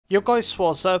Yo guys,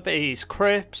 what's up? It's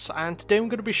Krypz, and today I'm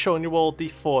going to be showing you all the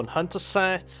Thorn Hunter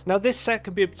set. Now this set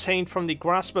can be obtained from the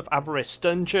Grasp of Avarice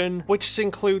dungeon, which is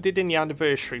included in the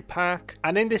anniversary pack,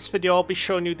 and in this video I'll be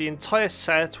showing you the entire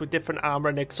set with different armor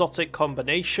and exotic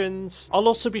combinations. I'll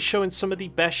also be showing some of the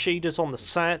best shaders on the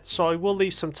set, so I will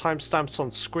leave some timestamps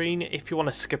on screen if you want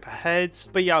to skip ahead.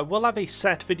 But yeah, we'll have a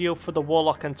set video for the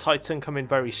Warlock and Titan coming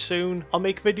very soon. I'll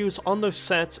make videos on those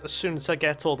sets as soon as I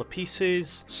get all the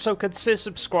pieces, so consider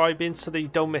subscribing so that you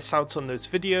don't miss out on those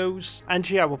videos. And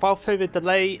yeah, without further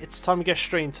delay, it's time to get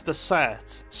straight into the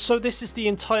set. So this is the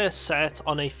entire set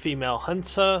on a female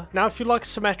hunter. Now if you like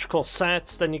symmetrical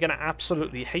sets, then you're going to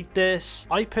absolutely hate this.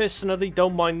 I personally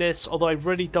don't mind this, although I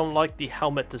really don't like the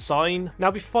helmet design.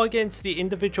 Now before I get into the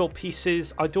individual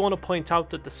pieces, I do want to point out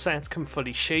that the set can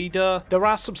fully shader. There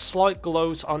are some slight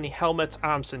glows on the helmet,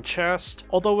 arms and chest,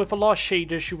 although with a lot of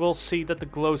shaders you will see that the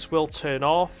glows will turn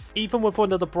off. Even with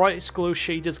one of the brightest glow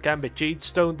shaders, Gambit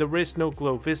Jadestone, there is no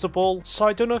glow visible, so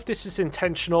I don't know if this is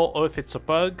intentional or if it's a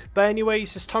bug. But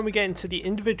anyways, it's time we get into the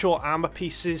individual armor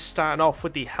pieces, starting off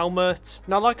with the helmet.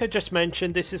 Now like I just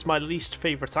mentioned, this is my least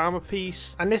favourite armor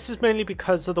piece, and this is mainly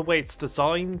because of the way it's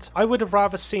designed. I would have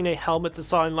rather seen a helmet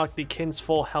design like the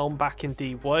Kinsfall helm back in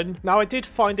D1. Now I did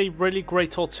find a really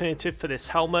great alternative for this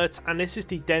helmet, and this is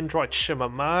the Dendrite Shimmer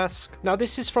mask. Now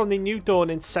this is from the new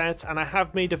Dawning set, and I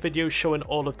have made a video showing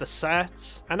all of the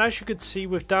sets, and as you could see,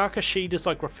 with darker shaders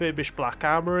like refurbished Black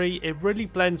Armory, it really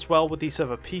blends well with these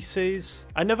other pieces.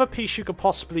 Another piece you could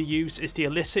possibly use is the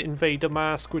Illicit Invader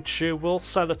mask, which you will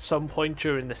sell at some point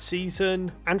during the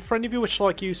season. And for any of you which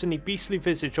like using the Beastly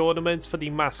Visage ornament for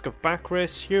the Mask of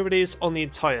Avarice, here it is on the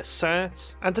entire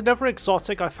set. And another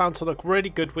exotic I found to look really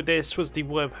good with this was the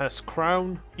Wormhurst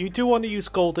crown. You do want to use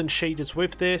golden shaders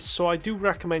with this, so I do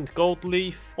recommend Gold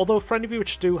Leaf, although for any of you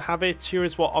which do have it, here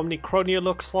is what Omnicronia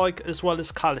looks like, as well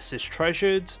as Callus's Treasured.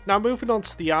 Now moving on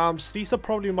to the arms, these are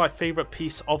probably my favourite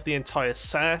piece of the entire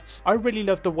set. I really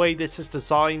love the way this is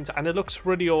designed, and it looks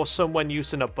really awesome when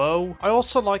using a bow. I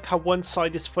also like how one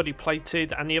side is fully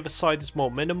plated and the other side is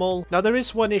more minimal. Now there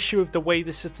is one issue with the way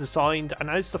this is designed, and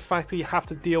that is the fact that you have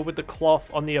to deal with the cloth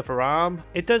on the other arm.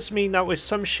 It does mean that with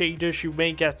some shaders you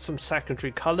may get some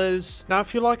secondary colours. Now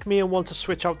if you're like me and want to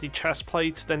switch out the chest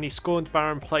plate, then the Scorned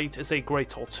Baron plate is a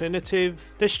great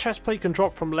alternative. This chest plate can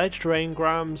drop from ledge to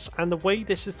engrams, and the way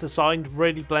this is designed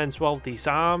really blends well with these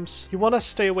arms. You want to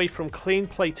stay away from clean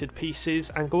plated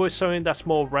pieces and go with something that's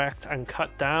more wrecked and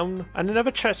cut down. And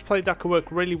another chest plate that could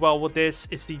work really well with this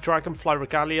is the Dragonfly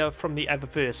Regalia from the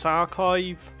Eververse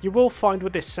archive. You will find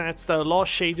with this set that a lot of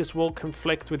shaders will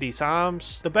conflict with these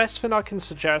arms. The best thing I can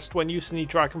suggest when using the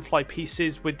Dragonfly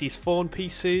pieces with these Thorn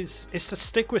pieces is to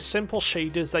stick with simple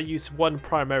shaders that use one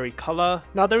primary colour.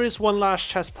 Now there is one last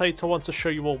chest plate I want to show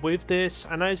you all with this,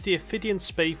 and that is the Ophidian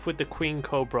Spathe with the Queen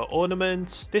Cobra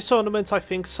ornament. This ornament I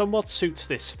think somewhat suits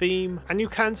this theme, and you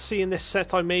can see in this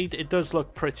set I made it does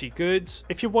look pretty good.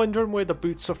 If you're wondering where the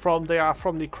boots are from, they are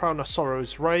from the Crown of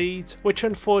Sorrows raid, which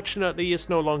unfortunately is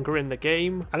no longer in the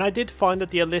game, and I did find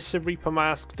that the Illicit Reaper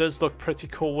mask does look pretty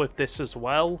cool with this as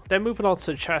well. Then moving on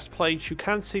to the chest plate, you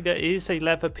can see there is a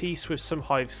leather piece with some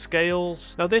hive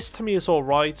scales. Now this to me is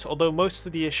alright, although most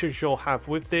of the issues you'll have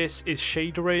with this is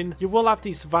shadering. You will have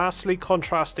these vastly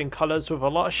contrasting colours with a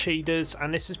lot of shaders,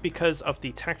 and this is because of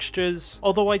the textures,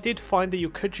 although I did find that you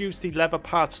could use the leather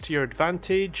parts to your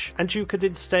advantage, and you could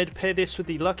instead pair this with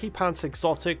the Lucky Pants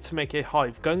exotic to make a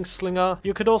hive gunslinger.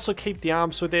 You could also keep the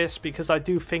arms with this because I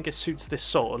do think it suits this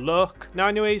sort of look. Now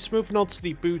anyways, moving on to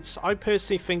the boots, I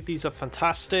personally think these are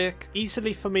fantastic.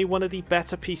 Easily for me one of the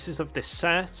better pieces of this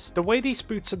set. The way these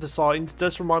boots are designed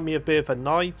does remind me a bit of a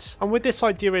knight, and with this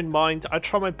idea in mind I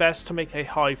try my best to make a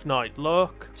hive knight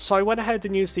look. So I went ahead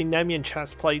and used the Nemean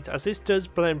chest plate, as this does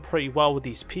blend pretty well with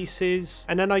these pieces,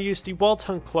 and then I used the Wild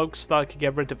Hunt cloak so that I could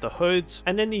get rid of the hood,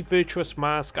 and then the Virtuous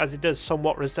mask as it does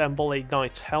somewhat resemble a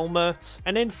knight's helmet,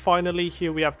 and then finally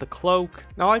here we have the cloak.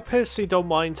 Now I personally don't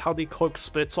mind how the cloak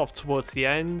splits off towards the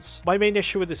ends. My main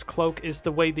issue with this cloak is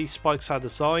the way these spikes are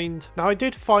designed. Now I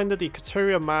did find that the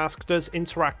Couturier mask does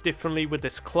interact differently with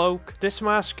this cloak. This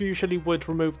mask usually would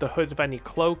remove the hood of any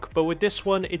cloak, but with this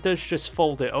one it does just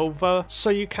fold it over, so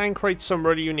you can create some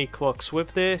really unique looks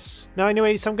with this. Now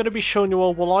anyways, I'm going to be showing you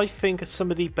all what I think are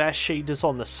some of the best shaders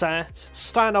on the set.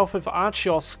 Starting off with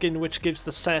Archeor's skin, which gives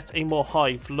the set a more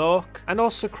hive look, and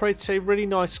also creates a really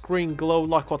nice green glow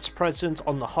like what's present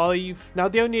on the hive. Now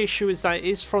the only issue is that it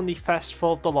is from the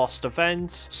Festival of the Lost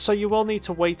event, so you will need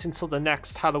to wait until the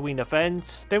next Halloween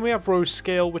event. Then we have Rose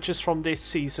Scale, which is from this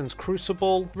season's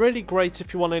Crucible. Really great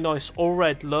if you want a nice all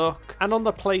red look, and on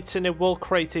the plating it will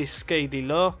create a scaly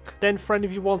look. Then for any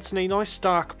of you wanting a nice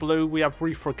dark blue, we have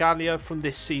Reef regalia from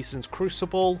this season's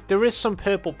Crucible. There is some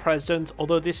purple present,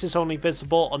 although this is only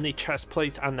visible on the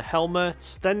chestplate and the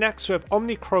helmet. Then next we have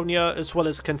Omnicronia as well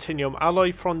as Continuum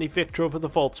Alloy from the Victor Over the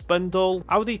Vaults bundle.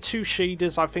 Out of the two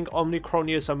shaders, I think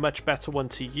Omnicronia is a much better one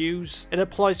to use. It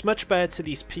applies much better to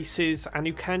these pieces, and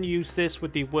you can use this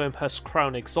with the Wormhusk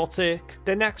Crown exotic.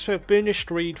 Then next we have Burnished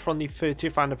Reed from the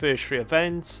 30th anniversary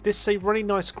event. This is a really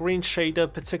nice green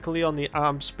shader, particularly on the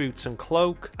arms, boots and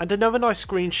cloak. And another nice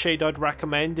green shade I'd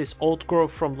recommend is Old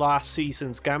Growth from last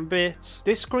season's Gambit.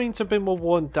 This green's a bit more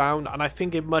worn down, and I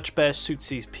think it much better suits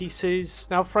these pieces.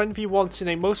 Now for any of you wanting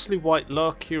a mostly white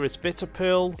look, here is Bitter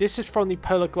Pearl. This is from the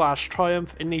Pearl of Glass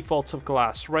Triumph in the Vault of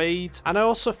Glass raid. And I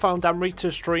also found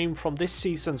Amrita's Dream from this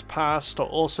season's pass to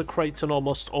also create an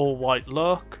almost all white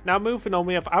look. Now moving on,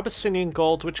 we have Abyssinian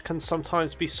Gold, which can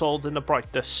sometimes be sold in the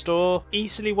Bright Dust store.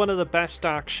 Easily one of the best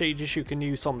dark shaders you can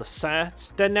use on the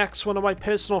set. Then next, one of my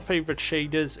personal favourite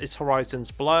shaders is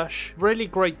Horizon's Blush. Really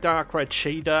great dark red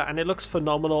shader, and it looks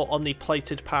phenomenal on the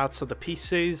plated parts of the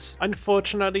pieces.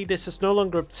 Unfortunately, this is no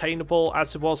longer obtainable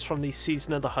as it was from the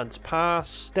Season of the Hunt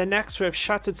pass. Then next we have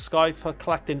Shattered Sky for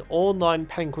collecting all 9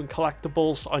 Penguin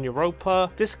collectibles on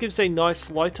Europa. This gives a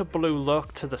nice lighter blue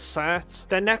look to the set.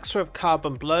 Then next we have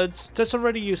Carbon Blood. Doesn't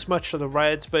really use much of the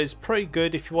red, but is pretty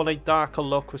good if you want a darker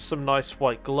look with some nice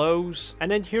white glows. And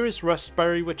then here is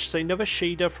Rustberry, which is another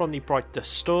shader from the Bright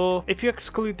Dust store. If you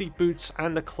exclude the boots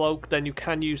and the cloak, then you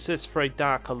can use this for a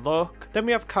darker look. Then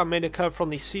we have Carminica from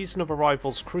the Season of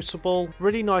Arrival's Crucible.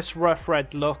 Really nice rough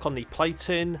red look on the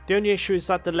plating. The only issue is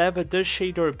that the leather does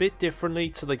shader a bit differently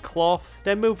to the cloth.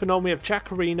 Then moving on, we have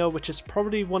Jacarino, which is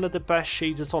probably one of the best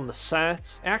shaders on the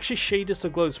set. It actually shaders the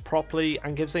glows properly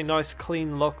and gives a nice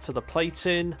clean look to the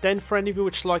plating. Then for any of you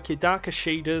which like your darker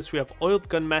shaders, we have Oiled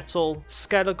Gunmetal,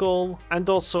 Skelegal, and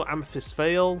also Amethyst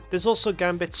Veil. There's also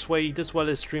Gambit Suede as well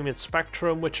as Dreaming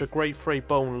Spectrum, which are great for a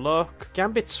bone look.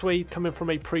 Gambit Suede coming from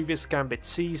a previous Gambit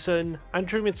season, and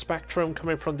Dreaming Spectrum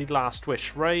coming from the Last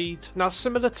Wish raid. Now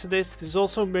similar to this, there's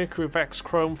also Mercury Vex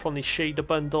Chrome from the shader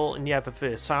bundle in the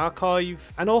Eververse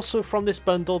archive, and also from this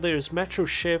bundle there is Metro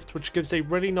Shift, which gives a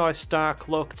really nice dark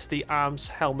look to the arms,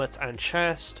 helmet and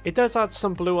chest. It does add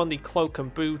some blue on the cloak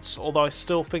and boots, although I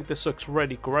still think this looks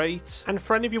really great. And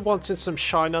for any of you wanting some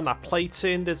shine on that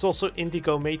plating, there's also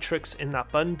Indigo Matrix in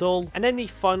that bundle. And then the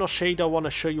final shade I want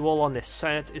to show you all on this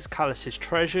set is Callus's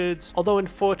Treasured, although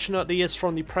unfortunately it's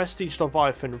from the Prestige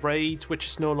Leviathan raid, which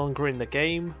is no longer in the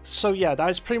game. So yeah, that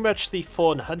is pretty much the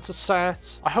Thorn Hunter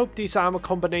set. I hope these armor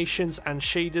combinations and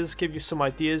shaders give you some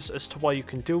ideas as to what you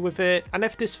can do with it, and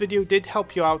if this video did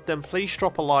help you out, then please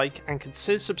drop a like and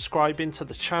consider subscribing to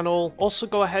the channel. Also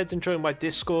go ahead and join my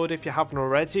Discord if you haven't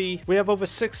already. We have over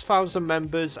 6,000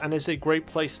 members and is a great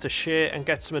place to share and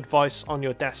get some advice on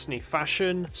your Destiny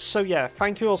fashion. So yeah,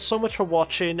 thank you all so much for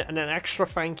watching, and an extra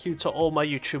thank you to all my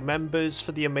YouTube members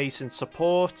for the amazing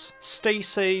support. Stay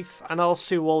safe, and I'll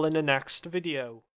see you all in the next video.